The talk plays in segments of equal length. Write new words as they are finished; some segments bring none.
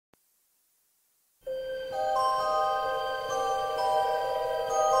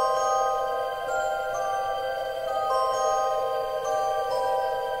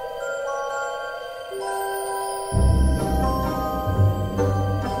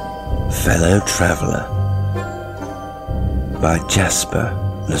Fellow Traveller by Jasper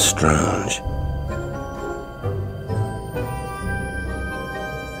Lestrange.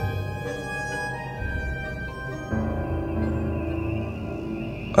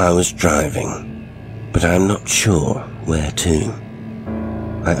 I was driving, but I am not sure where to.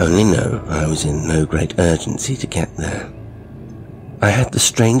 I only know I was in no great urgency to get there. I had the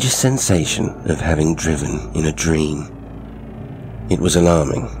strangest sensation of having driven in a dream. It was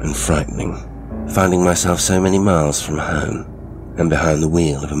alarming and frightening, finding myself so many miles from home and behind the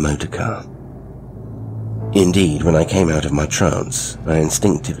wheel of a motor car. Indeed, when I came out of my trance, I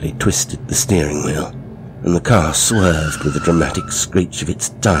instinctively twisted the steering wheel, and the car swerved with a dramatic screech of its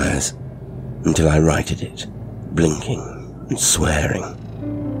tyres until I righted it, blinking and swearing.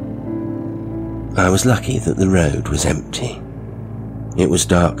 I was lucky that the road was empty. It was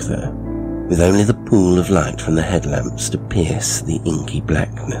dark though, with only the pool of light from the headlamps to pierce the inky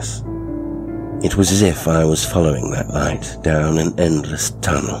blackness. It was as if I was following that light down an endless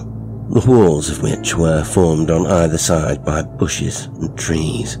tunnel, the walls of which were formed on either side by bushes and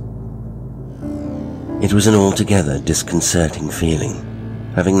trees. It was an altogether disconcerting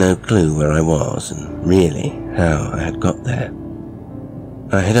feeling, having no clue where I was and really how I had got there.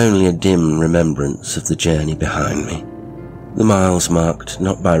 I had only a dim remembrance of the journey behind me, the miles marked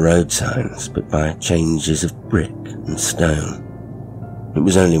not by road signs but by changes of brick and stone. It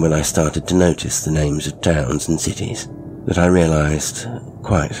was only when I started to notice the names of towns and cities that I realized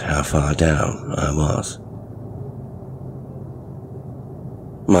quite how far down I was.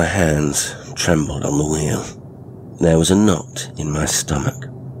 My hands trembled on the wheel. There was a knot in my stomach.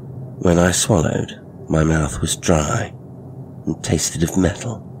 When I swallowed, my mouth was dry and tasted of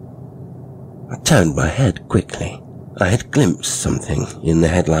metal. I turned my head quickly. I had glimpsed something in the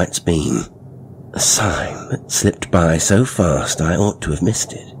headlight's beam, a sign that slipped by so fast I ought to have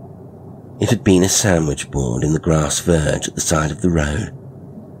missed it. It had been a sandwich board in the grass verge at the side of the road.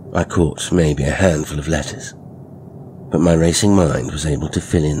 I caught maybe a handful of letters, but my racing mind was able to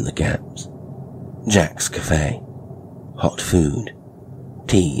fill in the gaps. Jack's Cafe, hot food,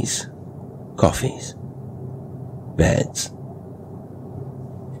 teas, coffees, beds.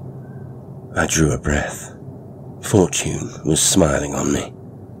 I drew a breath. Fortune was smiling on me.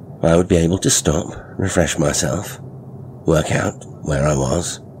 I would be able to stop, refresh myself, work out where I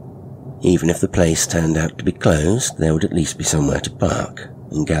was. Even if the place turned out to be closed, there would at least be somewhere to park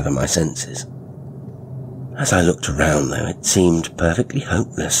and gather my senses. As I looked around, though, it seemed perfectly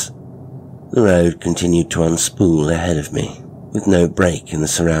hopeless. The road continued to unspool ahead of me, with no break in the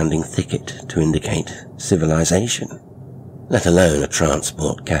surrounding thicket to indicate civilization, let alone a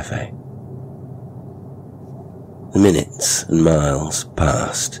transport cafe. The minutes and miles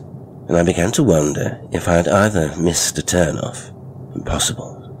passed, and I began to wonder if I had either missed a turn-off,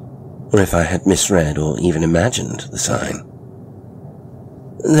 impossible, or if I had misread or even imagined the sign.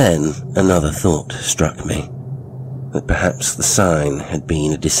 Then another thought struck me, that perhaps the sign had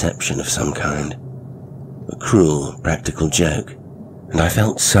been a deception of some kind, a cruel practical joke, and I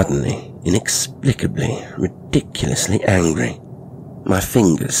felt suddenly, inexplicably, ridiculously angry, my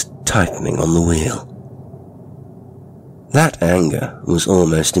fingers tightening on the wheel. That anger was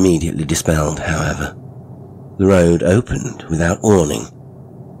almost immediately dispelled, however. The road opened without warning,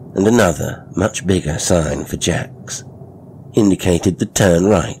 and another, much bigger sign for Jack's indicated the turn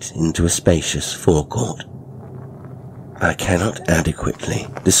right into a spacious forecourt. I cannot adequately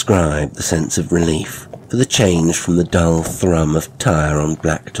describe the sense of relief, for the change from the dull thrum of tyre on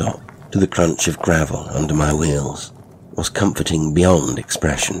blacktop to the crunch of gravel under my wheels was comforting beyond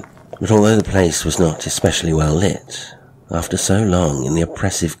expression. But although the place was not especially well lit, after so long in the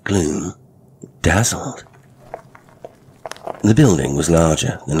oppressive gloom, it dazzled. The building was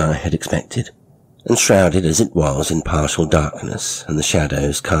larger than I had expected, and shrouded as it was in partial darkness and the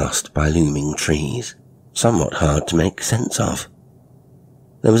shadows cast by looming trees, somewhat hard to make sense of.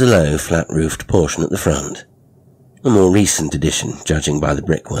 There was a low, flat-roofed portion at the front, a more recent addition judging by the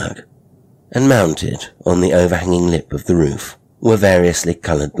brickwork, and mounted on the overhanging lip of the roof were variously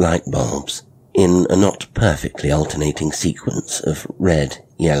coloured light bulbs, in a not perfectly alternating sequence of red,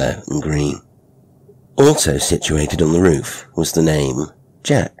 yellow and green. Also situated on the roof was the name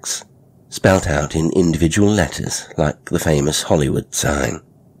Jack's, spelt out in individual letters like the famous Hollywood sign,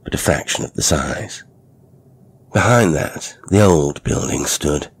 but a fraction of the size. Behind that, the old building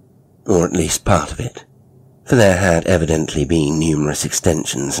stood, or at least part of it, for there had evidently been numerous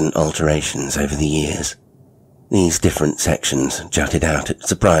extensions and alterations over the years. These different sections jutted out at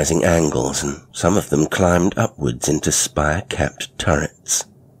surprising angles, and some of them climbed upwards into spire-capped turrets,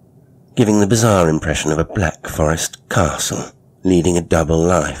 giving the bizarre impression of a Black Forest castle, leading a double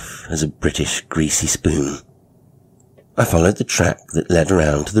life as a British greasy spoon. I followed the track that led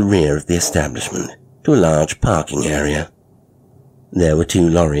around to the rear of the establishment, to a large parking area. There were 2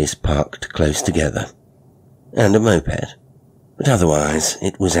 lorries parked close together, and a moped, but otherwise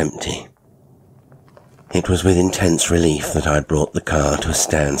it was empty. It was with intense relief that I brought the car to a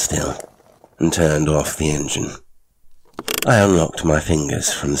standstill and turned off the engine. I unlocked my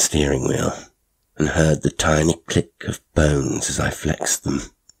fingers from the steering wheel and heard the tiny click of bones as I flexed them.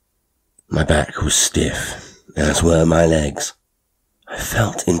 My back was stiff, as were my legs. I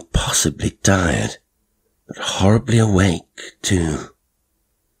felt impossibly tired, but horribly awake too.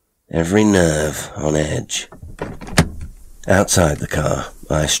 Every nerve on edge. Outside the car,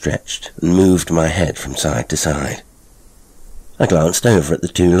 I stretched and moved my head from side to side. I glanced over at the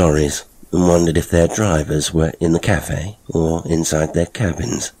 2 lorries and wondered if their drivers were in the cafe or inside their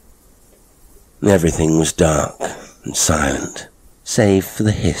cabins. Everything was dark and silent, save for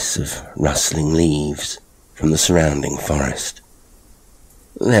the hiss of rustling leaves from the surrounding forest.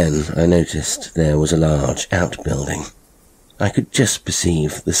 Then I noticed there was a large outbuilding. I could just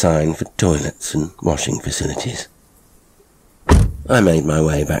perceive the sign for toilets and washing facilities. I made my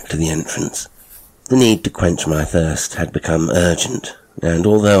way back to the entrance. The need to quench my thirst had become urgent, and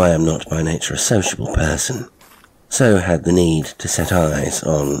although I am not by nature a sociable person, so had the need to set eyes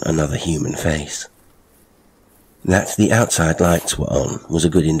on another human face. That the outside lights were on was a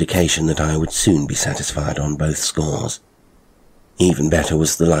good indication that I would soon be satisfied on both scores. Even better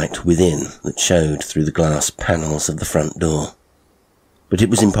was the light within that showed through the glass panels of the front door. But it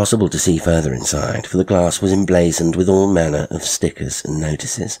was impossible to see further inside, for the glass was emblazoned with all manner of stickers and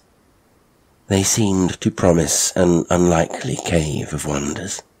notices. They seemed to promise an unlikely cave of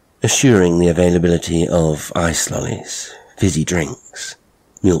wonders, assuring the availability of ice lollies, fizzy drinks,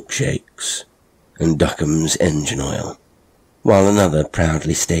 milkshakes, and Duckham's engine oil, while another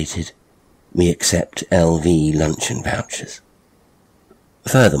proudly stated, "We accept LV luncheon vouchers."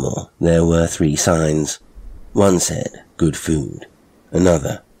 Furthermore, there were 3 signs. One said, "Good food,"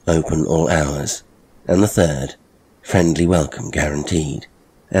 another, "Open all hours," and the third, "Friendly welcome guaranteed."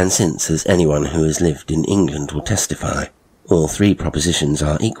 And since, as anyone who has lived in England will testify, all 3 propositions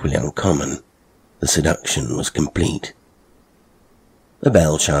are equally uncommon, the seduction was complete. A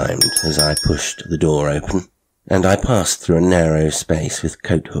bell chimed as I pushed the door open, and I passed through a narrow space with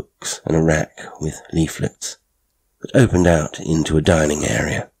coat hooks and a rack with leaflets that opened out into a dining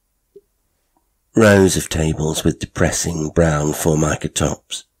area. Rows of tables with depressing brown formica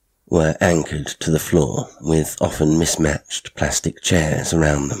tops were anchored to the floor with often mismatched plastic chairs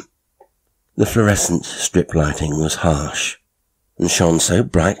around them. The fluorescent strip lighting was harsh and shone so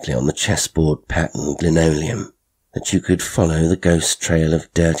brightly on the chessboard-patterned linoleum that you could follow the ghost trail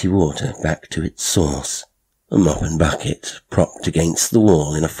of dirty water back to its source, a mop and bucket propped against the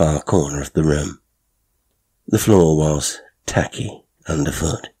wall in a far corner of the room. The floor was tacky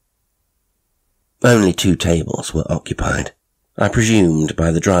underfoot. Only 2 tables were occupied, I presumed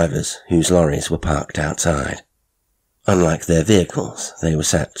by the drivers whose lorries were parked outside. Unlike their vehicles, they were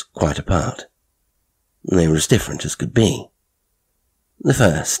sat quite apart. They were as different as could be. The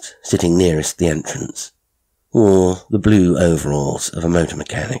first, sitting nearest the entrance, wore the blue overalls of a motor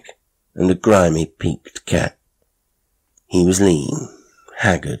mechanic and a grimy peaked cap. He was lean,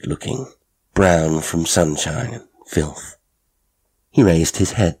 haggard-looking, brown from sunshine and filth. He raised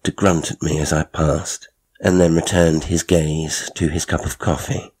his head to grunt at me as I passed, and then returned his gaze to his cup of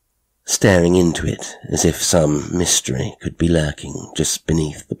coffee, staring into it as if some mystery could be lurking just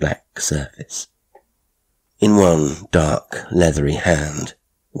beneath the black surface. In one dark, leathery hand,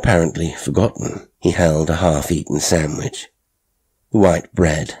 apparently forgotten, he held a half-eaten sandwich, the white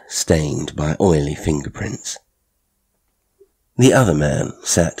bread stained by oily fingerprints. The other man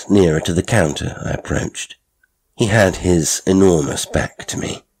sat nearer to the counter I approached. He had his enormous back to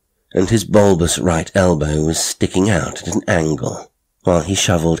me, and his bulbous right elbow was sticking out at an angle, while he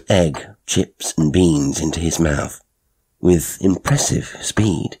shoveled egg, chips and beans into his mouth, with impressive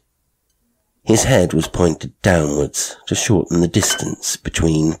speed. His head was pointed downwards to shorten the distance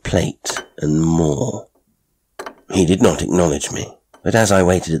between plate and maw. He did not acknowledge me, but as I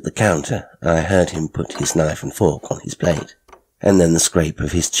waited at the counter, I heard him put his knife and fork on his plate, and then the scrape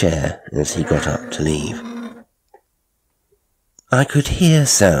of his chair as he got up to leave. I could hear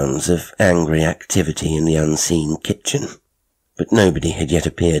sounds of angry activity in the unseen kitchen, but nobody had yet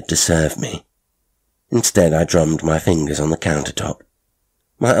appeared to serve me. Instead, I drummed my fingers on the countertop,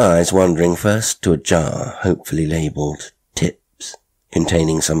 my eyes wandering first to a jar hopefully labelled tips,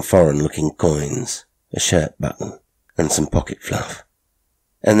 containing some foreign-looking coins, a shirt button, and some pocket fluff,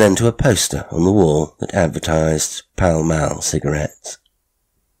 and then to a poster on the wall that advertised Pall Mall cigarettes.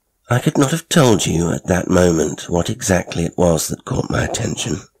 I could not have told you at that moment what exactly it was that caught my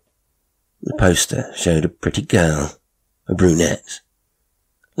attention. The poster showed a pretty girl, a brunette,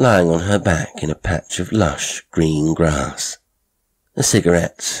 lying on her back in a patch of lush green grass, a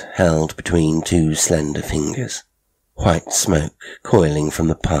cigarette held between two slender fingers, white smoke coiling from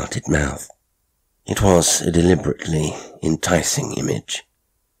the parted mouth. It was a deliberately enticing image,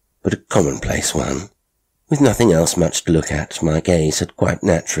 but a commonplace one. With nothing else much to look at, my gaze had quite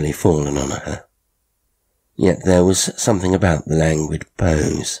naturally fallen on her. Yet there was something about the languid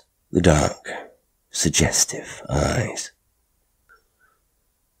pose, the dark, suggestive eyes.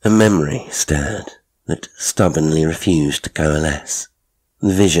 A memory stirred that stubbornly refused to coalesce.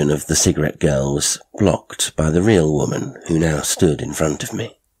 The vision of the cigarette girl was blocked by the real woman who now stood in front of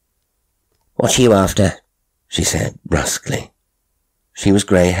me. "What are you after?" she said brusquely. She was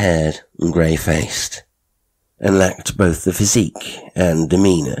grey-haired and grey-faced, and lacked both the physique and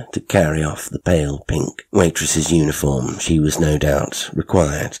demeanour to carry off the pale pink waitress's uniform she was no doubt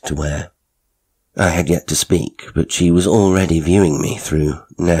required to wear. I had yet to speak, but she was already viewing me through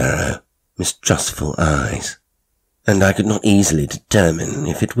narrow, mistrustful eyes, and I could not easily determine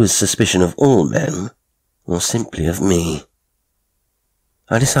if it was suspicion of all men or simply of me.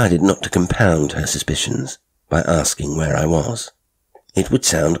 I decided not to compound her suspicions by asking where I was. It would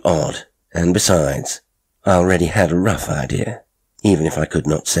sound odd, and besides, I already had a rough idea, even if I could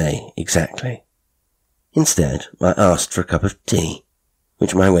not say exactly. Instead, I asked for a cup of tea,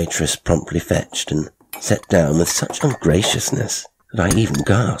 which my waitress promptly fetched and set down with such ungraciousness that I even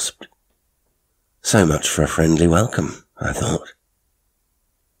gasped. So much for a friendly welcome, I thought.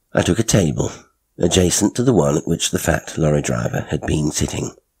 I took a table, adjacent to the one at which the fat lorry driver had been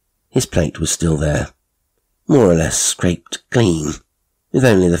sitting. His plate was still there, more or less scraped clean, with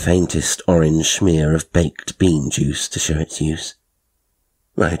only the faintest orange smear of baked bean juice to show its use.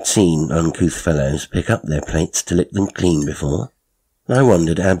 I had seen uncouth fellows pick up their plates to lick them clean before. I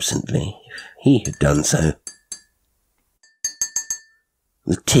wondered absently if he had done so.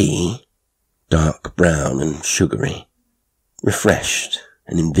 The tea, dark brown and sugary, refreshed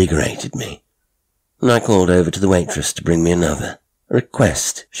and invigorated me, and I called over to the waitress to bring me another, a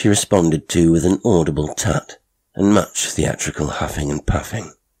request she responded to with an audible tut and much theatrical huffing and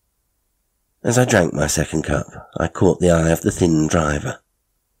puffing. As I drank my second cup, I caught the eye of the thin driver.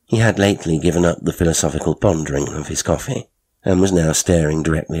 He had lately given up the philosophical pondering of his coffee, and was now staring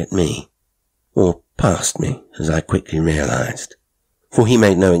directly at me, or past me, as I quickly realized, for he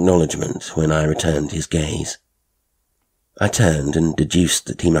made no acknowledgment when I returned his gaze. I turned and deduced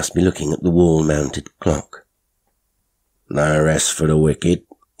that he must be looking at the wall-mounted clock. "No rest for the wicked,"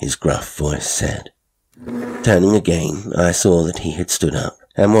 his gruff voice said. Turning again, I saw that he had stood up,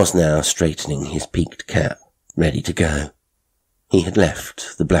 and was now straightening his peaked cap, ready to go. He had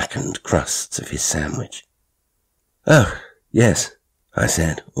left the blackened crusts of his sandwich. "Oh, yes," I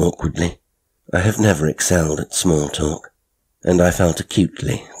said awkwardly. I have never excelled at small talk, and I felt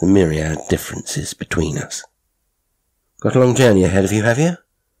acutely the myriad differences between us. "Got a long journey ahead of you, have you?"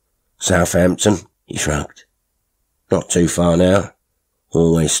 "Southampton," he shrugged. "Not too far now.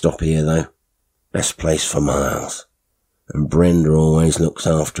 Always stop here, though. Best place for miles. And Brenda always looks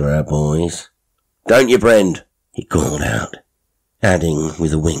after our boys." "Don't you, Brend?" he called out, adding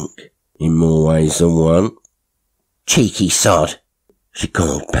with a wink, "in more ways than one." "Cheeky sod," she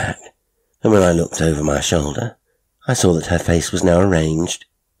called back, and when I looked over my shoulder, I saw that her face was now arranged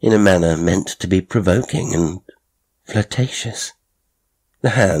in a manner meant to be provoking and flirtatious.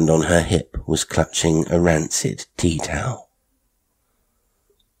 The hand on her hip was clutching a rancid tea towel.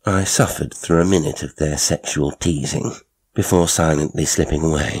 I suffered through a minute of their sexual teasing before silently slipping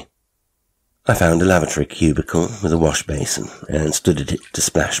away. I found a lavatory cubicle with a wash basin and stood at it to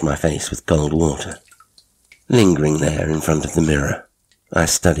splash my face with cold water. Lingering there in front of the mirror, I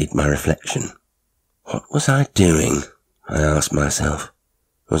studied my reflection. What was I doing? I asked myself.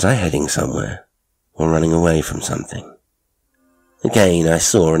 Was I heading somewhere, or running away from something? Again I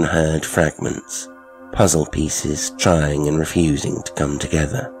saw and heard fragments, puzzle pieces trying and refusing to come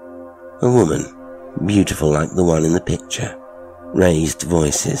together. A woman, beautiful like the one in the picture, raised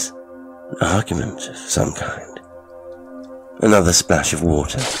voices, an argument of some kind. Another splash of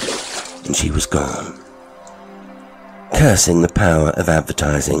water, and she was gone. Cursing the power of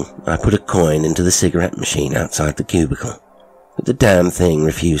advertising, I put a coin into the cigarette machine outside the cubicle, but the damn thing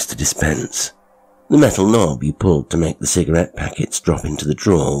refused to dispense. The metal knob you pulled to make the cigarette packets drop into the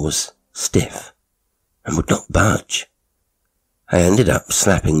drawer was stiff and would not budge. I ended up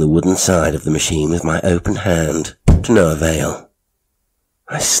slapping the wooden side of the machine with my open hand, to no avail.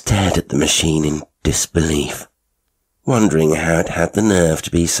 I stared at the machine in disbelief. wondering how it had the nerve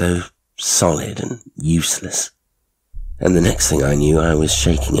to be so solid and useless. And the next thing I knew, I was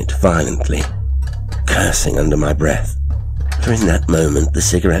shaking it violently, cursing under my breath. For in that moment, the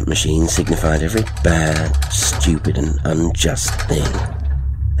cigarette machine signified every bad, stupid and unjust thing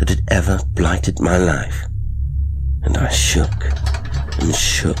that had ever blighted my life. And I shook and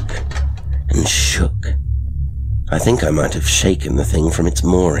shook and shook. I think I might have shaken the thing from its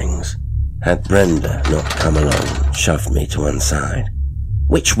moorings, had Brenda not come along and shoved me to one side.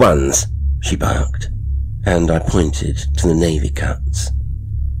 "Which ones?" she barked, and I pointed to the navy cuts.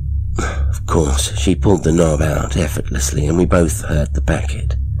 Of course, she pulled the knob out effortlessly, and we both heard the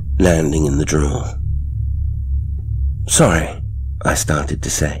packet landing in the drawer. "Sorry," I started to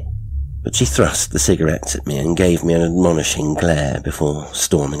say, but she thrust the cigarettes at me and gave me an admonishing glare before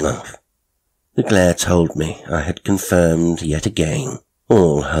storming off. The glare told me I had confirmed yet again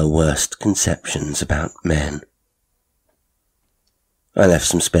all her worst conceptions about men. I left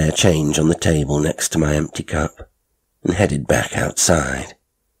some spare change on the table next to my empty cup and headed back outside,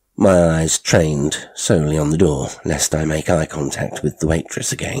 my eyes trained solely on the door lest I make eye contact with the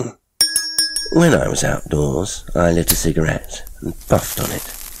waitress again. When I was outdoors, I lit a cigarette and puffed on it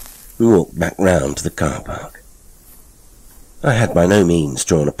and walked back round to the car park. I had by no means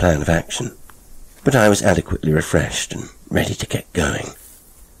drawn a plan of action, but I was adequately refreshed and ready to get going.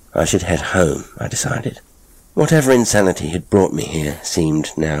 I should head home, I decided. Whatever insanity had brought me here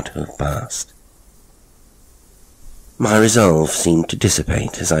seemed now to have passed. My resolve seemed to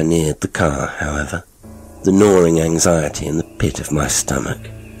dissipate as I neared the car, however. The gnawing anxiety in the pit of my stomach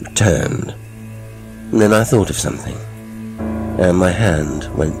returned, and then I thought of something, and my hand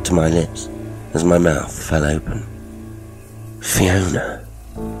went to my lips as my mouth fell open. Fiona,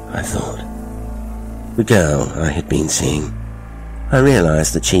 I thought. The girl I had been seeing. I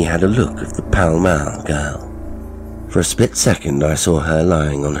realized that she had a look of the Pall Mall girl. For a split second I saw her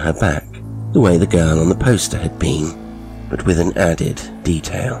lying on her back, the way the girl on the poster had been, but with an added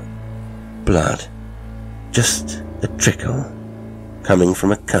detail. Blood. Just a trickle, coming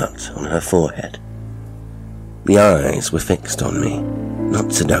from a cut on her forehead. The eyes were fixed on me,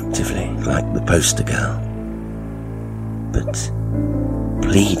 not seductively like the poster girl, but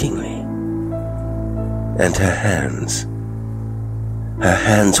pleadingly. And her hands. Her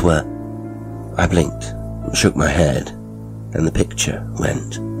hands were... I blinked, shook my head, and the picture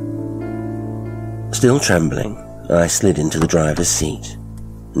went. Still trembling, I slid into the driver's seat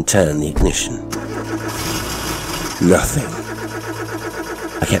and turned the ignition. Nothing.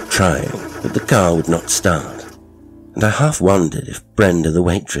 I kept trying, but the car would not start, and I half wondered if Brenda the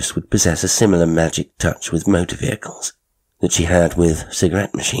waitress would possess a similar magic touch with motor vehicles that she had with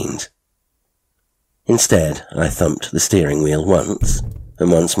cigarette machines. Instead, I thumped the steering wheel once,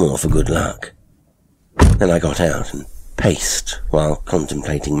 and once more for good luck. Then I got out and paced while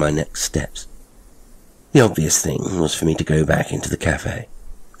contemplating my next steps. The obvious thing was for me to go back into the cafe,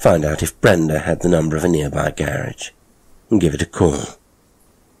 find out if Brenda had the number of a nearby garage, and give it a call.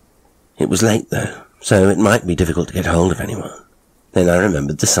 It was late though, so it might be difficult to get hold of anyone. Then I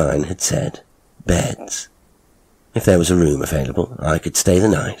remembered the sign had said, beds. If there was a room available, I could stay the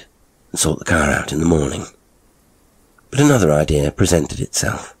night and sort the car out in the morning. But another idea presented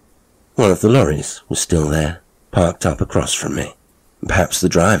itself. One of the lorries was still there, parked up across from me. Perhaps the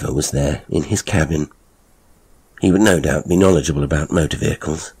driver was there in his cabin. He would no doubt be knowledgeable about motor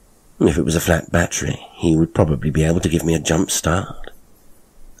vehicles, and if it was a flat battery, he would probably be able to give me a jump start.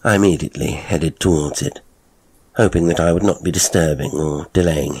 I immediately headed towards it, hoping that I would not be disturbing or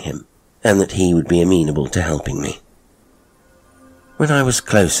delaying him, and that he would be amenable to helping me. When I was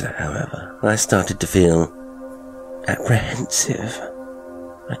closer, however, I started to feel apprehensive.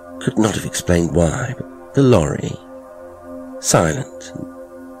 I could not have explained why, but the lorry, silent and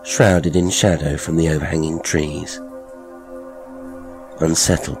shrouded in shadow from the overhanging trees,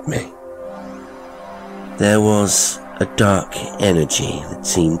 unsettled me. There was a dark energy that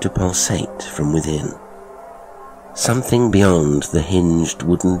seemed to pulsate from within. Something beyond the hinged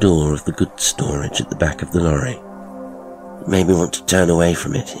wooden door of the goods storage at the back of the lorry. It made me want to turn away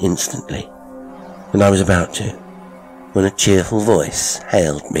from it instantly, and I was about to, when a cheerful voice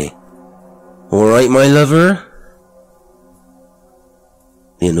hailed me. "All right, my lover?"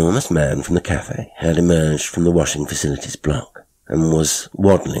 The enormous man from the cafe had emerged from the washing facilities block and was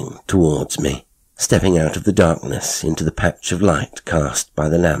waddling towards me, stepping out of the darkness into the patch of light cast by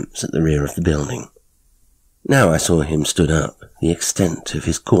the lamps at the rear of the building. Now I saw him stood up. The extent of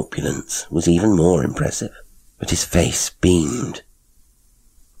his corpulence was even more impressive, but his face beamed.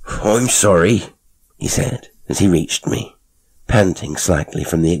 "I'm sorry," he said as he reached me, panting slightly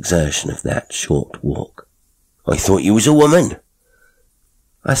from the exertion of that short walk. I thought you was a woman."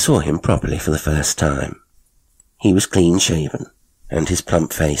 I saw him properly for the first time. He was clean-shaven, and his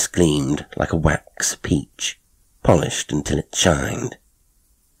plump face gleamed like a wax peach, polished until it shined.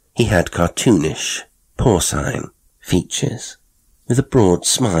 He had cartoonish, porcine features, with a broad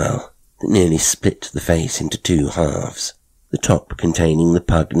smile that nearly split the face into two halves, the top containing the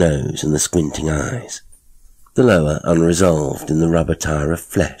pug nose and the squinting eyes, the lower unresolved in the rubber tire of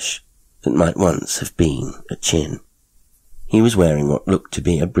flesh that might once have been a chin. He was wearing what looked to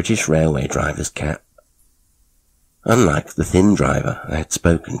be a British railway driver's cap. Unlike the thin driver I had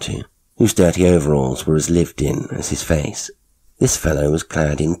spoken to, whose dirty overalls were as lived-in as his face, this fellow was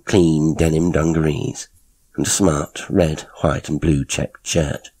clad in clean denim dungarees and a smart red, white and blue checked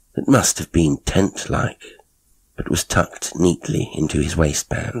shirt that must have been tent-like, but was tucked neatly into his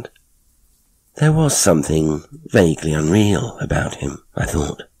waistband. There was something vaguely unreal about him, I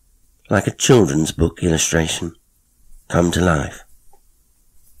thought, like a children's book illustration, come to life.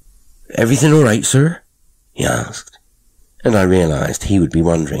 "Everything all right, sir?" he asked, and I realized he would be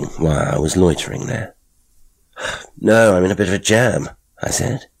wondering why I was loitering there. "No, I'm in a bit of a jam," I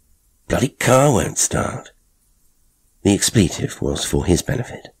said. "Bloody car won't start." The expletive was for his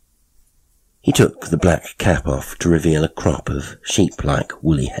benefit. He took the black cap off to reveal a crop of sheep-like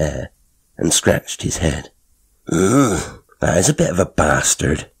woolly hair, and scratched his head. "That is a bit of a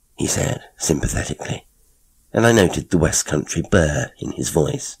bastard," he said sympathetically, and I noted the West Country burr in his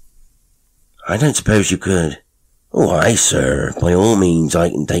voice. "I don't suppose you could—" "Oh, aye, sir, by all means I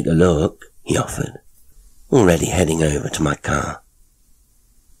can take a look," he offered, already heading over to my car.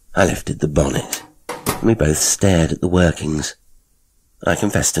 I lifted the bonnet, and we both stared at the workings. I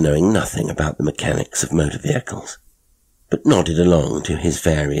confessed to knowing nothing about the mechanics of motor vehicles, but nodded along to his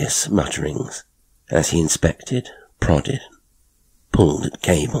various mutterings as he inspected, prodded, pulled at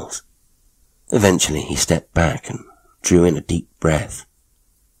cables. Eventually he stepped back and drew in a deep breath.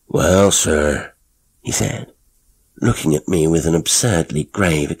 "Well, sir," he said, looking at me with an absurdly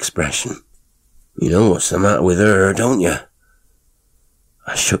grave expression, "you know what's the matter with her, don't you?"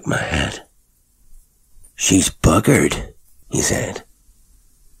 I shook my head. "She's buggered," he said.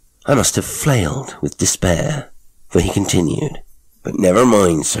 I must have flailed with despair, for he continued, "But never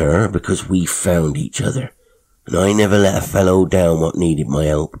mind, sir, because we found each other, and I never let a fellow down what needed my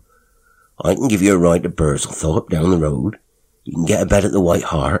help. I can give you a ride to Burslethorpe down the road. You can get a bed at the White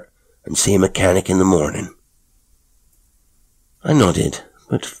Hart, and see a mechanic in the morning." I nodded,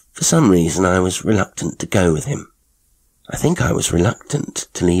 but for some reason I was reluctant to go with him. I think I was reluctant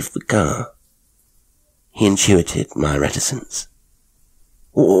to leave the car. He intuited my reticence.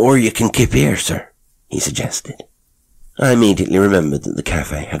 "Or you can keep here, sir," he suggested. I immediately remembered that the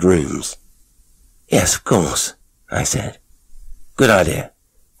cafe had rooms. "Yes, of course," I said. "Good idea.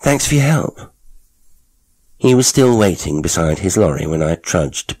 Thanks for your help." He was still waiting beside his lorry when I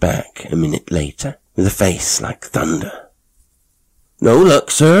trudged back a minute later, with a face like thunder. "No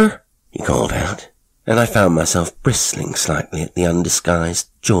luck, sir," he called out, and I found myself bristling slightly at the undisguised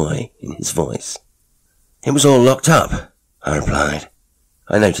joy in his voice. "It was all locked up," I replied.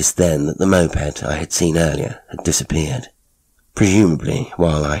 I noticed then that the moped I had seen earlier had disappeared, presumably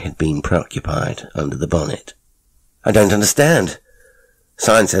while I had been preoccupied under the bonnet. "I don't understand.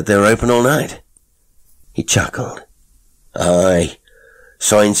 Sign said they were open all night." He chuckled. "Aye,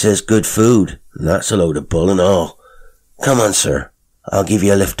 sign says good food, and that's a load of bull and all. Come on, sir, I'll give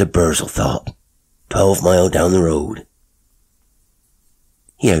you a lift to Burslethorpe, 12 mile down the road."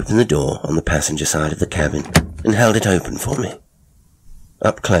 He opened the door on the passenger side of the cabin and held it open for me.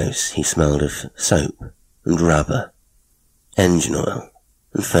 Up close he smelled of soap and rubber, engine oil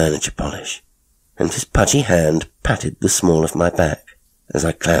and furniture polish, and his pudgy hand patted the small of my back as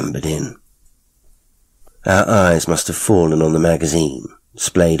I clambered in. Our eyes must have fallen on the magazine,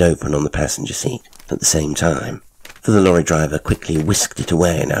 splayed open on the passenger seat at the same time, for the lorry driver quickly whisked it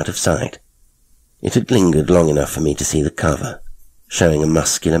away and out of sight. It had lingered long enough for me to see the cover, showing a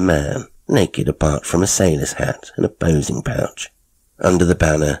muscular man, naked apart from a sailor's hat and a posing pouch, under the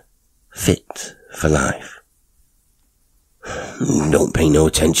banner, "Fit for Life." "Don't pay no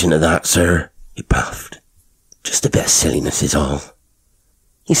attention to that, sir," he puffed. "Just a bit of silliness is all."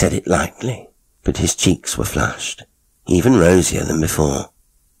 He said it lightly, but his cheeks were flushed, even rosier than before.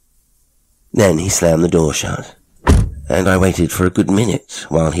 Then he slammed the door shut, and I waited for a good minute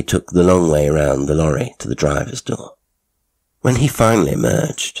while he took the long way around the lorry to the driver's door. When he finally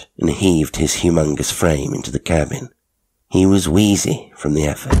emerged and heaved his humongous frame into the cabin, he was wheezy from the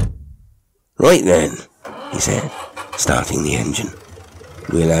effort. "Right then," he said, starting the engine.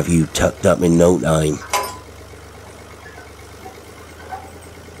 "We'll have you tucked up in no time."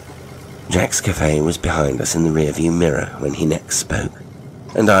 Jack's cafe was behind us in the rearview mirror when he next spoke,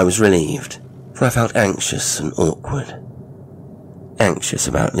 and I was relieved, for I felt anxious and awkward. Anxious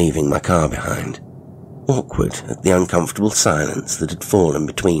about leaving my car behind, awkward at the uncomfortable silence that had fallen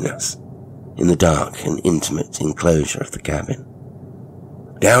between us in the dark and intimate enclosure of the cabin.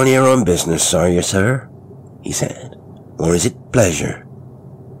 "Down here on business, are you, sir?" he said. "Or is it pleasure?"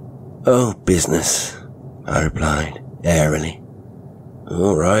 "Oh, business," I replied, airily.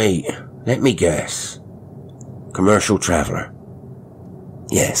 "All right, let me guess. Commercial traveller."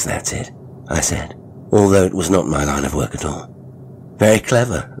 "Yes, that's it," I said, although it was not my line of work at all. "Very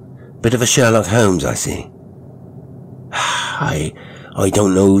clever. Bit of a Sherlock Holmes, I see." I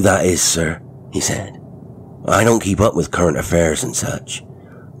don't know who that is, sir," he said. "I don't keep up with current affairs and such.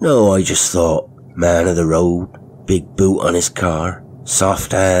 No, I just thought, man of the road, big boot on his car,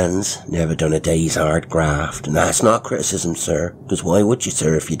 soft hands, never done a day's hard graft, and that's not criticism, sir, because why would you,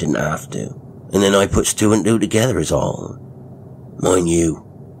 sir, if you didn't have to? And then I puts two and two together is all. Mind you,"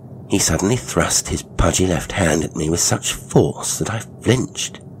 he suddenly thrust his pudgy left hand at me with such force that I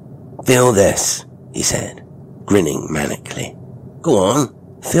flinched. "Feel this," he said, grinning manically. "Go on,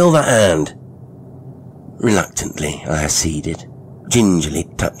 feel that hand." Reluctantly, I acceded, gingerly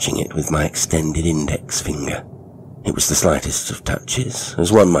touching it with my extended index finger. It was the slightest of touches,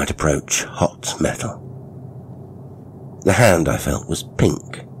 as one might approach hot metal. The hand, I felt, was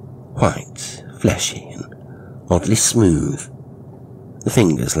pink, white, fleshy, and oddly smooth. The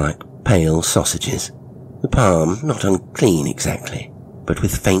fingers like pale sausages, the palm not unclean exactly, but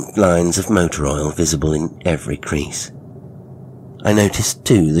with faint lines of motor oil visible in every crease. I noticed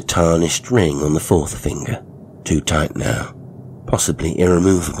too the tarnished ring on the fourth finger, too tight now, possibly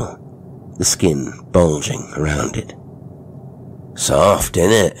irremovable, the skin bulging around it. "Soft,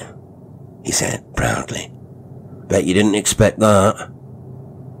 innit?" he said proudly. "Bet you didn't expect that.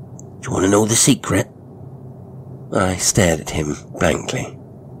 Do you want to know the secret?" I stared at him blankly.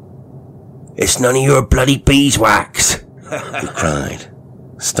 "It's none of your bloody beeswax," he cried,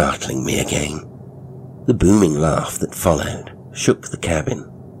 startling me again. The booming laugh that followed shook the cabin,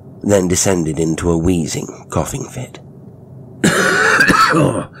 then descended into a wheezing coughing fit.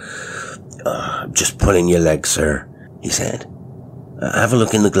 "I'm just pulling your leg, sir," he said. "Have a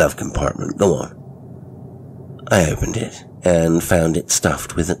look in the glove compartment. Go on." I opened it and found it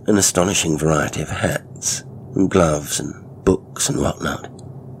stuffed with an astonishing variety of hats and gloves and books and whatnot.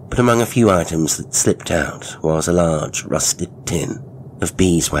 But among a few items that slipped out was a large rusted tin of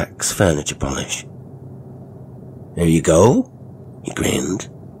beeswax furniture polish. "There you go," he grinned.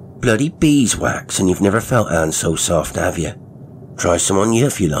 "Bloody beeswax, and you've never felt hands so soft, have you? Try some on you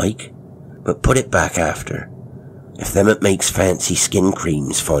if you like, but put it back after. If them that makes fancy skin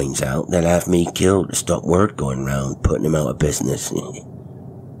creams finds out, they'll have me killed to stop word going round putting them out of business."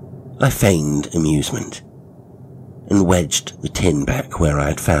 I feigned amusement and wedged the tin back where I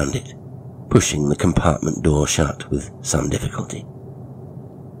had found it, pushing the compartment door shut with some difficulty.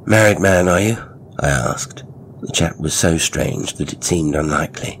 "Married man, are you?" I asked. The chat was so strange that it seemed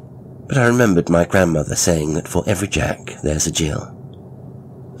unlikely, but I remembered my grandmother saying that for every Jack there's a Jill.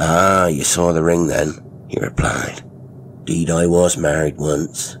 "Ah, you saw the ring then," he replied. "Deed, I was married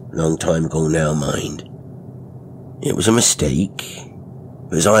once, long time ago now, mind. It was a mistake.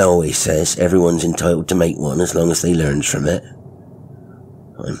 But as I always says, everyone's entitled to make one as long as they learns from it.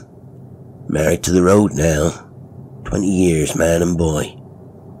 I'm married to the road now, 20 years, man and boy.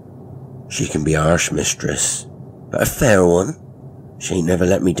 She can be harsh, mistress, but a fair one. She ain't never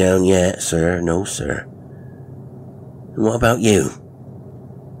let me down yet, sir, no sir. And what about you?"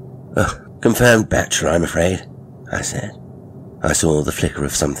 "Confirmed bachelor, I'm afraid," I said. I saw the flicker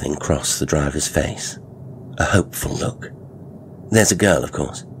of something cross the driver's face, a hopeful look. "There's a girl, of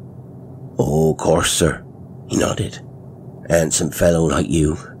course." "Oh, of course, sir," he nodded. "Handsome fellow like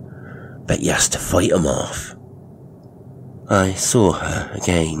you. Bet you has to fight 'em off." I saw her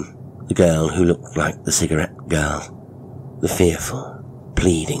again, the girl who looked like the cigarette girl, the fearful,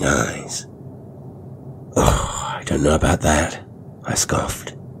 pleading eyes. "Oh, I don't know about that," I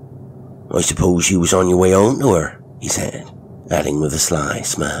scoffed. "I suppose you was on your way home to her," he said, adding with a sly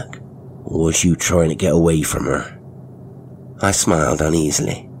smirk. "Or was you trying to get away from her?" I smiled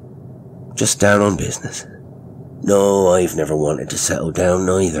uneasily. "Just down on business." "No, I've never wanted to settle down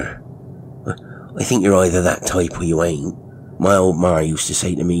neither. I think you're either that type or you ain't. My old ma used to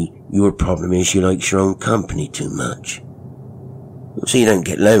say to me, your problem is you likes your own company too much." "So you don't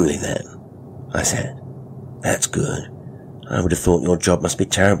get lonely then?" I said. "That's good. I would have thought your job must be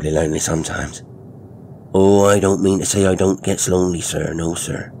terribly lonely sometimes." "Oh, I don't mean to say I don't get lonely, sir, no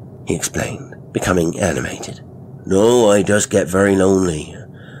sir," he explained, becoming animated. "No, I does get very lonely,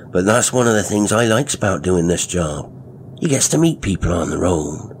 But that's one of the things I likes about doing this job. You gets to meet people on the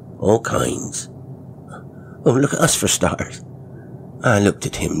road, all kinds. Oh, look at us for starters. I looked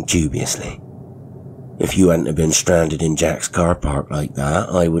at him dubiously. If you hadn't have been stranded in Jack's car park like that,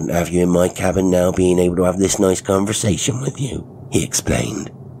 I wouldn't have you in my cabin now being able to have this nice conversation with you, he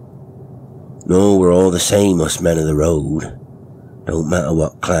explained. No, we're all the same, us men of the road. Don't matter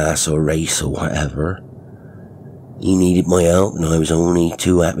what class or race or whatever. He needed my help and I was only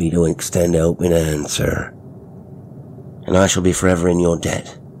too happy to extend a helping hand, sir. And I shall be forever in your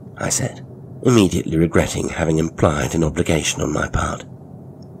debt, I said, immediately regretting having implied an obligation on my part.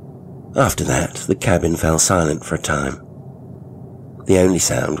 After that, the cabin fell silent for a time. The only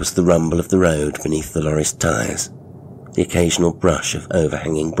sound was the rumble of the road beneath the lorry's tyres, the occasional brush of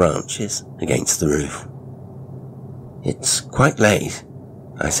overhanging branches against the roof. It's quite late,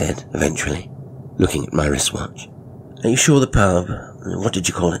 I said eventually, looking at my wristwatch. Are you sure the pub, what did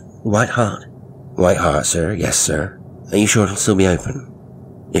you call it, White Hart? White Hart, sir, yes, sir. Are you sure it'll still be open?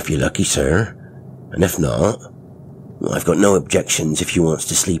 If you're lucky, sir, and if not, I've got no objections if you wants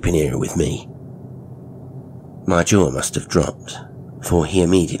to sleep in here with me. My jaw must have dropped, for he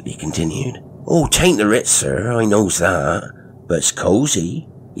immediately continued. Oh, 'tain't the Ritz, sir, I knows that, but it's cosy,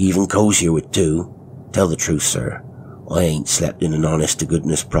 even cosier with two. Tell the truth, sir, I ain't slept in an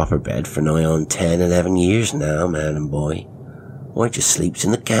honest-to-goodness proper bed for nigh on 10-11 years now, man and boy. I just sleeps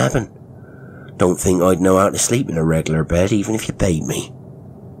in the cabin. Don't think I'd know how to sleep in a regular bed even if you paid me.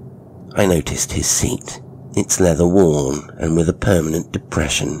 I noticed his seat, its leather worn and with a permanent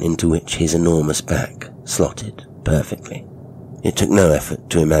depression into which his enormous back slotted perfectly. It took no effort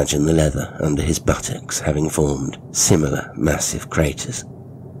to imagine the leather under his buttocks having formed similar massive craters.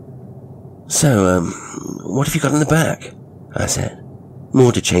 So, what have you got in the back? I said,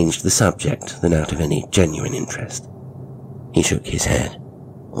 more to change the subject than out of any genuine interest. He shook his head.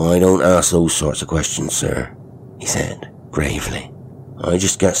 I don't ask those sorts of questions, sir, he said, gravely. I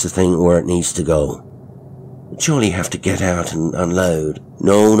just gets the thing where it needs to go. But surely you have to get out and unload.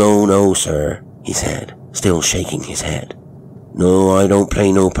 No, sir, he said, still shaking his head. No, I don't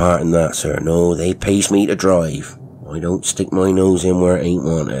play no part in that, sir. No, they pays me to drive. I don't stick my nose in where it ain't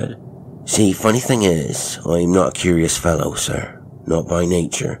wanted. See, funny thing is, I'm not a curious fellow, sir. Not by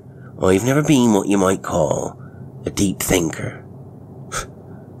nature. I've never been what you might call a deep thinker.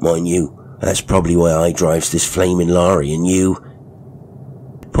 Mind you, that's probably why I drives this flaming lorry and you...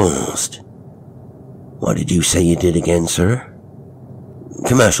 Paused. What did you say you did again, sir?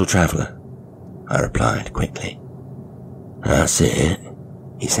 Commercial traveller, I replied quickly. That's it,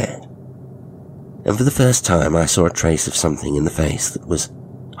 he said. And for the first time I saw a trace of something in the face that was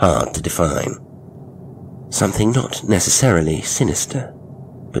hard to define. Something not necessarily sinister,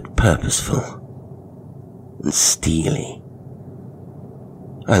 but purposeful and steely.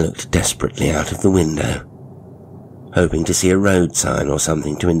 I looked desperately out of the window, hoping to see a road sign or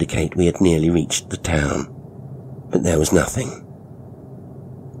something to indicate we had nearly reached the town, but there was nothing.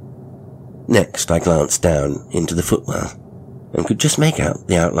 Next I glanced down into the footwell, and could just make out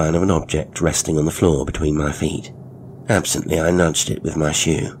the outline of an object resting on the floor between my feet. Absently I nudged it with my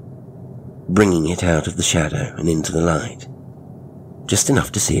shoe, bringing it out of the shadow and into the light, just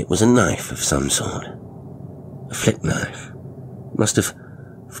enough to see it was a knife of some sort. A flick knife. Must have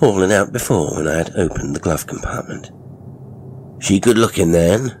fallen out before when I had opened the glove compartment. She good looking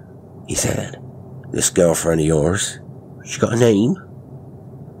then, he said. This girlfriend of yours. She got a name?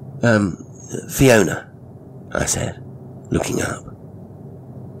 Fiona, I said, looking up.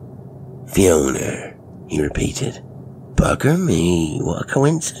 Fiona, he repeated. Bugger me, what a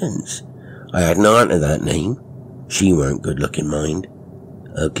coincidence. I hadn't heard of that name. She weren't good looking, mind.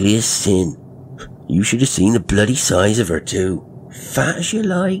 Ugly as sin. You should have seen the bloody size of her too. Fat as you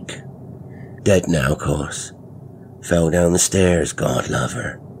like. Dead now, of course. Fell down the stairs, God love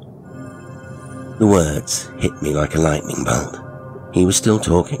her. The words hit me like a lightning bolt. He was still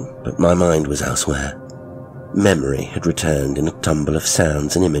talking, but my mind was elsewhere. Memory had returned in a tumble of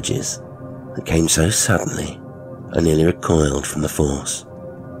sounds and images that came so suddenly, I nearly recoiled from the force.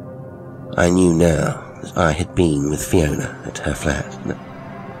 I knew now that I had been with Fiona at her flat.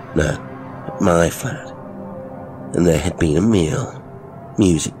 No, at my flat. And there had been a meal,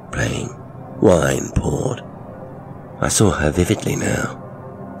 music playing, wine poured. I saw her vividly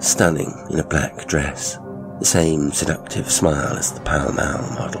now, stunning in a black dress, the same seductive smile as the Pall Mall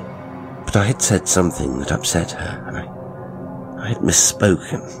model. But I had said something that upset her, and I had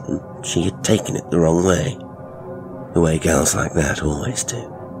misspoken, and she had taken it the wrong way. The way girls like that always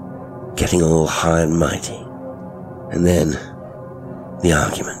do. Getting all high and mighty. And then, the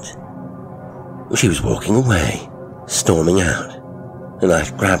argument. She was walking away, storming out, and I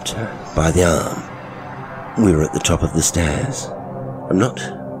grabbed her by the arm. We were at the top of the stairs. I'm not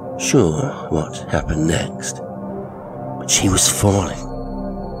sure what happened next, but she was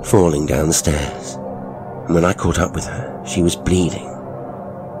falling down the stairs, and when I caught up with her, she was bleeding,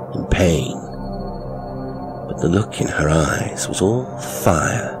 in pain, but the look in her eyes was all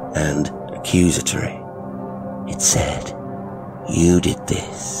fire and accusatory. It said, "You did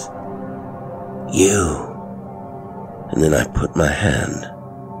this. You." And then I put my hand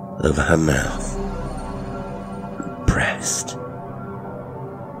over her mouth and pressed.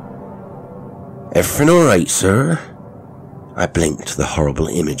 "Everything all right, sir?" I blinked the horrible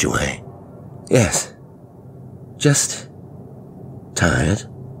image away. "Yes. Just tired,"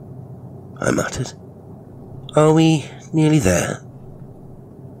 I muttered. "Are we nearly there?"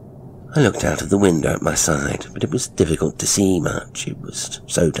 I looked out of the window at my side, but it was difficult to see much. It was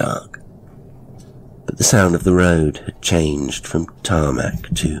so dark. But the sound of the road had changed from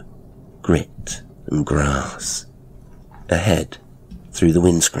tarmac to grit and grass. Ahead, through the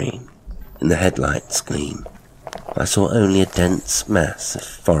windscreen, in the headlights' gleam, I saw only a dense mass of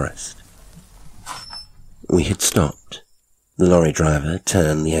forest. We had stopped. The lorry driver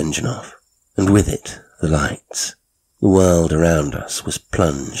turned the engine off, and with it the lights. The world around us was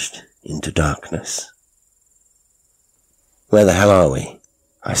plunged into darkness. "Where the hell are we?"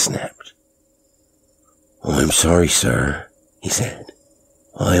 I snapped. "Oh, I'm sorry, sir," he said.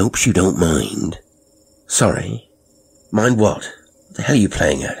 "I hopes you don't mind." "Sorry? Mind what? What the hell are you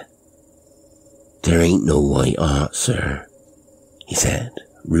playing at?" "There ain't no white art, sir," he said,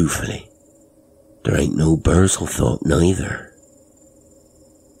 ruefully. "There ain't no Burslethorpe neither."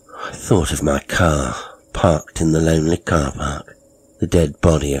 I thought of my car, parked in the lonely car park, the dead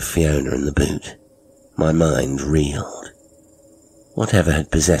body of Fiona in the boot. My mind reeled. Whatever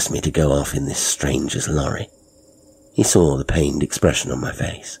had possessed me to go off in this stranger's lorry? He saw the pained expression on my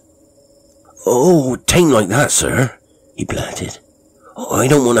face. "Oh, 'tain't like that, sir," he blurted. "I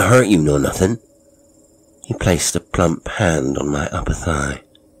don't want to hurt you nor nothing." He placed a plump hand on my upper thigh.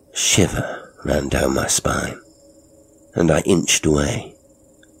 A shiver ran down my spine, and I inched away,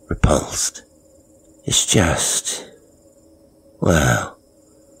 repulsed. "It's just... well,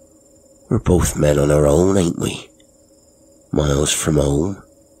 we're both men on our own, ain't we? Miles from home,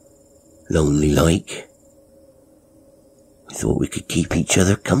 lonely like. We thought we could keep each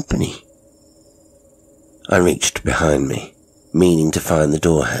other company." I reached behind me, meaning to find the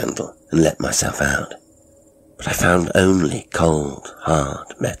door handle and let myself out, but I found only cold,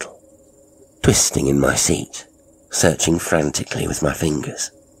 hard metal. Twisting in my seat, searching frantically with my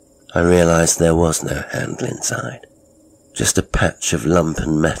fingers, I realized there was no handle inside, just a patch of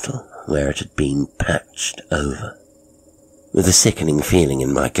lumpen metal where it had been patched over. With a sickening feeling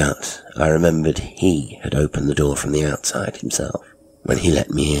in my gut, I remembered he had opened the door from the outside himself when he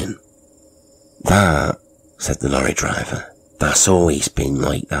let me in. "That," said the lorry driver, "that's always been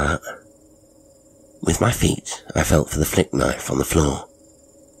like that." With my feet, I felt for the flick knife on the floor.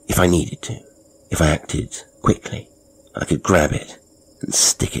 If I needed to, if I acted quickly, I could grab it and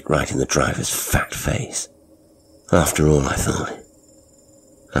stick it right in the driver's fat face. After all, I thought,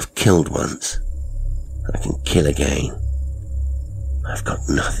 I've killed once. I can kill again. I've got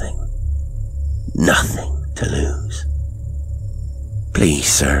nothing to lose. "Please,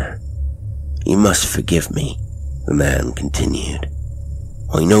 sir, you must forgive me," the man continued.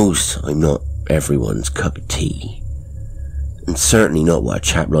 "I knows I'm not everyone's cup of tea, and certainly not what a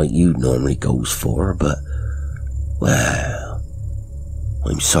chap like you normally goes for, but, well,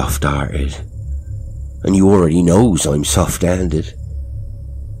 I'm soft-hearted, and you already knows I'm soft-handed,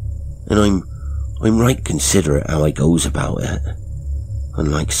 and I'm right considerate how I goes about it,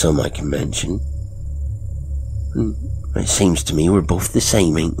 unlike some I can mention. And it seems to me we're both the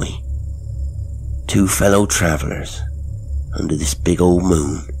same, ain't we? Two fellow travellers under this big old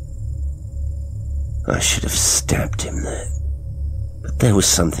moon." I should have stabbed him then, but there was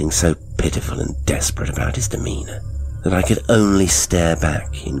something so pitiful and desperate about his demeanour that I could only stare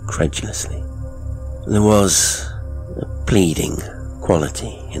back incredulously. There was a pleading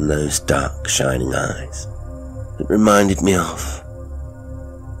quality in those dark, shining eyes that reminded me of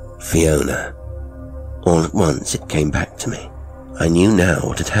Fiona. All at once it came back to me. I knew now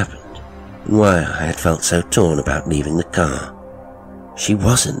what had happened, and why I had felt so torn about leaving the car. She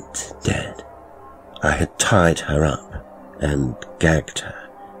wasn't dead. I had tied her up and gagged her,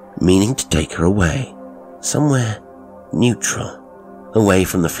 meaning to take her away, somewhere neutral, away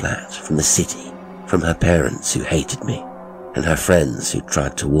from the flat, from the city, from her parents who hated me, and her friends who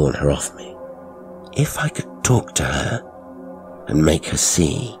tried to warn her off me. If I could talk to her and make her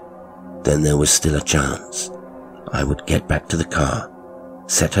see, then there was still a chance. I would get back to the car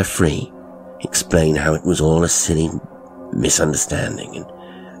set her free, explain how it was all a silly misunderstanding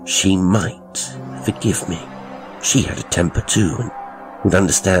and she might forgive me. She had a temper too and would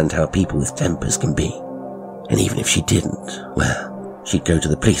understand how people with tempers can be. And even if she didn't, well, she'd go to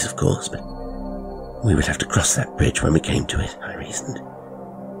the police, of course, but we would have to cross that bridge when we came to it, I reasoned.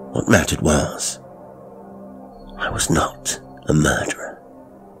 What mattered was, I was not a murderer.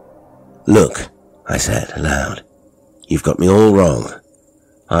 Look, I said aloud, you've got me all wrong.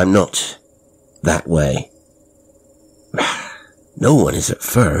 I'm not that way. No one is at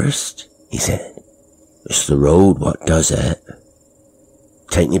first, he said. It's the road what does it.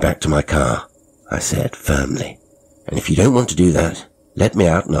 Take me back to my car, I said firmly. And if you don't want to do that, let me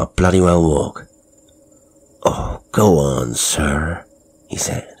out and I'll bloody well walk. Oh, go on, sir, he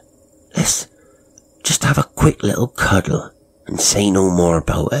said. Let's just have a quick little cuddle and say no more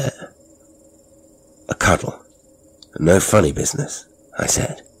about it. A cuddle? No funny business, I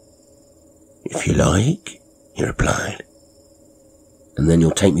said. If you like, he replied. And then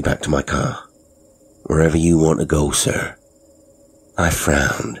you'll take me back to my car. Wherever you want to go, sir. I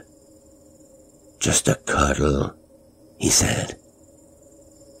frowned. Just a cuddle, he said.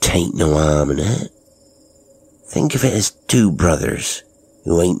 Tain't no harm in it. Think of it as two brothers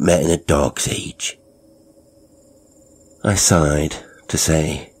who ain't met in a dog's age. I sighed to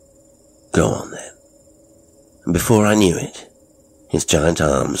say, go on then. And before I knew it, his giant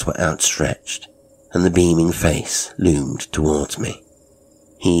arms were outstretched and the beaming face loomed towards me.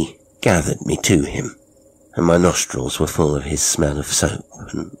 He gathered me to him, and my nostrils were full of his smell of soap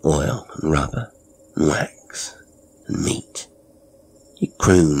and oil and rubber and wax and meat. He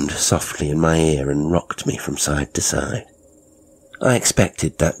crooned softly in my ear and rocked me from side to side. I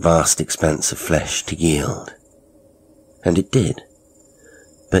expected that vast expanse of flesh to yield, and it did,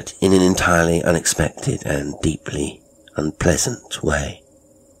 but in an entirely unexpected and deeply unpleasant way,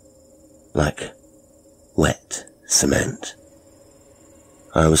 like wet cement.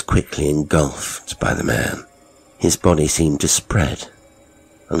 I was quickly engulfed by the man. His body seemed to spread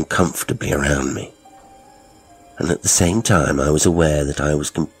uncomfortably around me, and at the same time I was aware that I was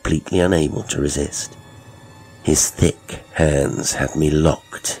completely unable to resist. His thick hands had me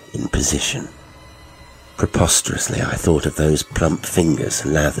locked in position. Preposterously I thought of those plump fingers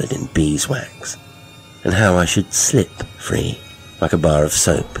lathered in beeswax, and how I should slip free like a bar of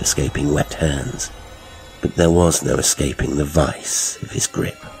soap escaping wet hands. But there was no escaping the vice of his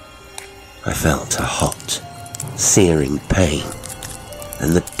grip. I felt a hot, searing pain,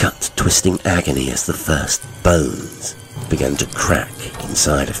 and the gut-twisting agony as the first bones began to crack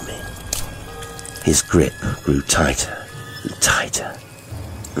inside of me. His grip grew tighter and tighter,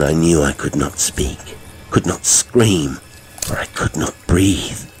 and I knew I could not speak, could not scream, for I could not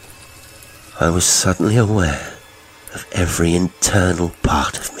breathe. I was suddenly aware of every internal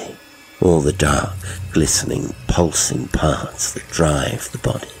part of me, all the dark, glistening, pulsing parts that drive the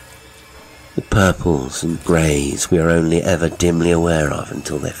body. The purples and greys we are only ever dimly aware of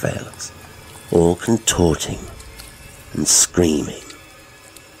until they fail us, all contorting and screaming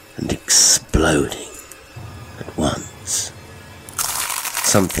and exploding at once.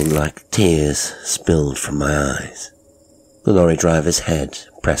 Something like tears spilled from my eyes. The lorry driver's head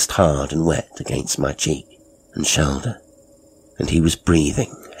pressed hard and wet against my cheek and shoulder, and he was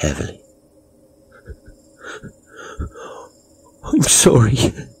breathing heavily. I'm sorry,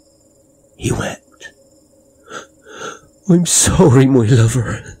 he wept. I'm sorry, my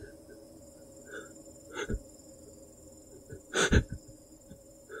lover.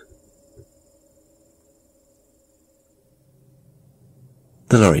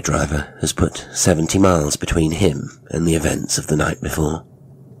 The lorry driver has put 70 miles between him and the events of the night before.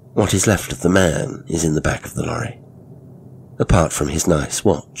 What is left of the man is in the back of the lorry, apart from his nice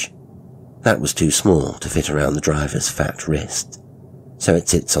watch. That was too small to fit around the driver's fat wrist, so it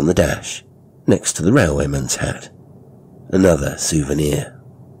sits on the dash, next to the railwayman's hat. Another souvenir.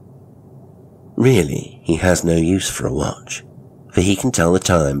 Really, he has no use for a watch, for he can tell the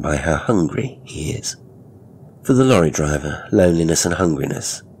time by how hungry he is. For the lorry driver, loneliness and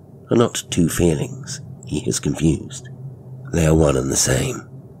hungriness are not two feelings he has confused. They are one and the same.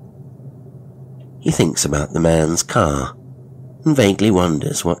 He thinks about the man's car, and vaguely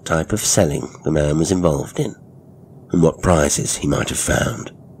wonders what type of selling the man was involved in, and what prizes he might have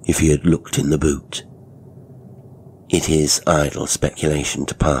found if he had looked in the boot. It is idle speculation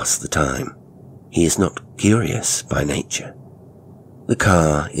to pass the time. He is not curious by nature. The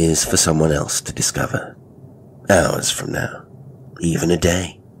car is for someone else to discover, hours from now, even a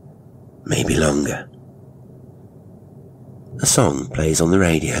day, maybe longer. A song plays on the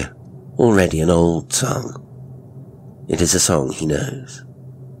radio, already an old song. It is a song he knows,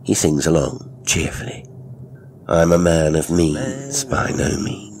 He sings along cheerfully. I'm a man of means by no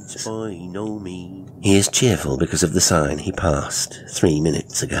means. He is cheerful because of the sign he passed 3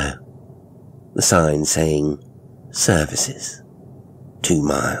 minutes ago. The sign saying, services, 2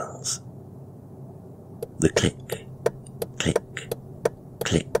 miles. The click, click,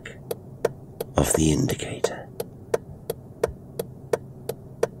 click of the indicator.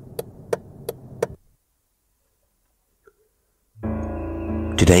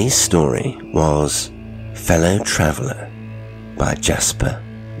 Today's story was Fellow Traveller by Jasper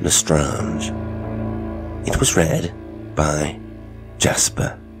Lestrange. It was read by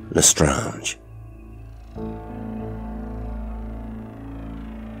Jasper Lestrange.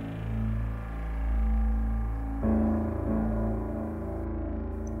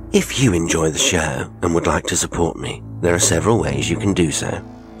 If you enjoy the show and would like to support me, there are several ways you can do so.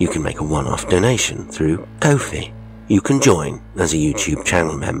 You can make a one-off donation through Ko-fi. You can join as a YouTube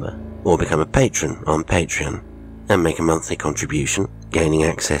channel member or become a patron on Patreon and make a monthly contribution, gaining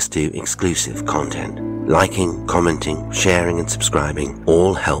access to exclusive content. Liking, commenting, sharing and subscribing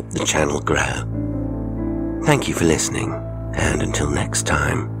all help the channel grow. Thank you for listening, and until next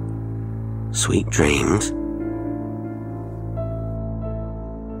time, sweet dreams.